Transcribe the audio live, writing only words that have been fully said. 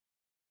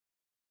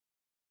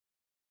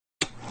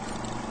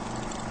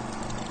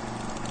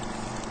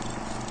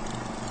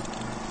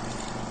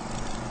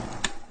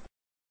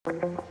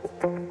For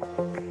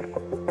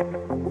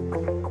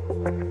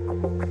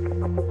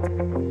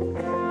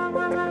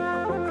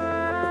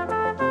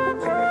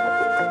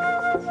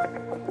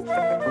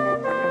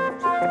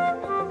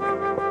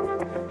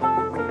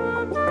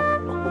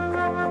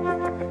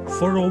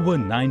over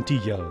 90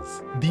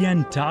 years, the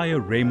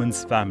entire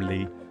Raymond's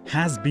family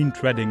has been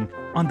treading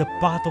on the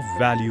path of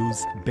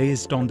values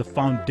based on the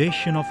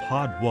foundation of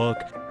hard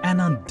work and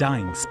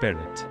undying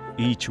spirit.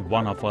 Each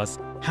one of us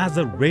has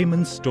a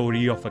Raymond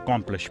story of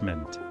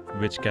accomplishment,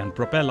 which can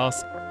propel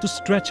us to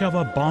stretch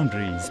our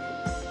boundaries.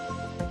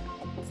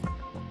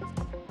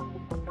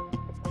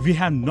 We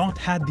have not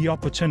had the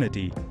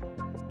opportunity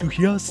to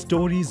hear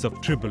stories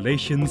of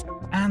tribulations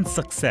and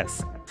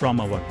success from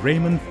our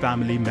Raymond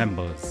family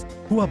members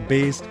who are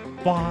based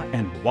far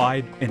and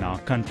wide in our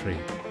country.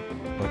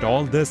 But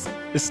all this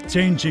is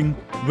changing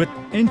with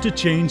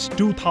Interchange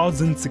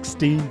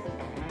 2016.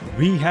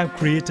 We have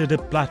created a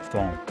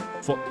platform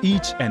for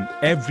each and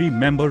every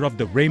member of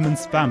the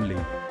Raymond's family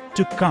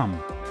to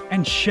come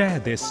and share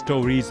their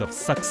stories of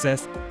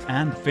success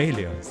and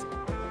failures,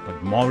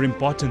 but more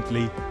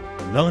importantly,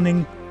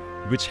 learning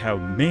which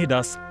have made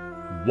us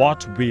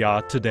what we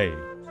are today.